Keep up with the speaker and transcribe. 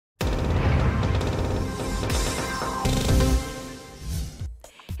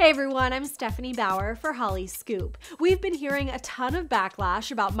Hey everyone, I'm Stephanie Bauer for Holly Scoop. We've been hearing a ton of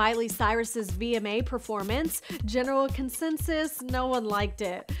backlash about Miley Cyrus's VMA performance. General consensus, no one liked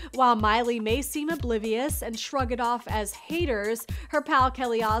it. While Miley may seem oblivious and shrug it off as haters, her pal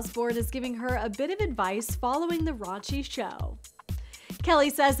Kelly Osbourne is giving her a bit of advice following the raunchy show.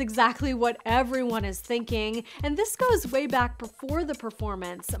 Kelly says exactly what everyone is thinking, and this goes way back before the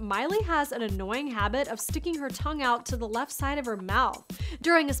performance. Miley has an annoying habit of sticking her tongue out to the left side of her mouth.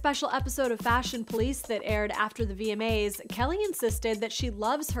 During a special episode of Fashion Police that aired after the VMAs, Kelly insisted that she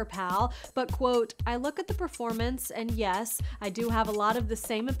loves her pal, but quote, "I look at the performance and yes, I do have a lot of the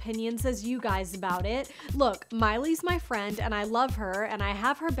same opinions as you guys about it. Look, Miley's my friend and I love her and I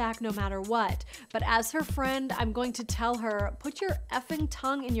have her back no matter what. But as her friend, I'm going to tell her, put your effing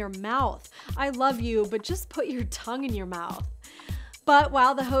tongue in your mouth. I love you, but just put your tongue in your mouth." But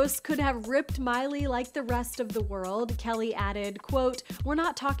while the host could have ripped Miley like the rest of the world, Kelly added, quote, "We're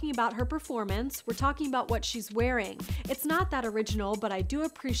not talking about her performance, we're talking about what she's wearing. It's not that original, but I do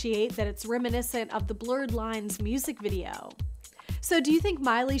appreciate that it's reminiscent of the Blurred Lines music video." So do you think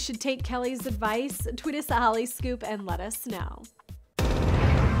Miley should take Kelly's advice? Tweet us at Holly Scoop and let us know.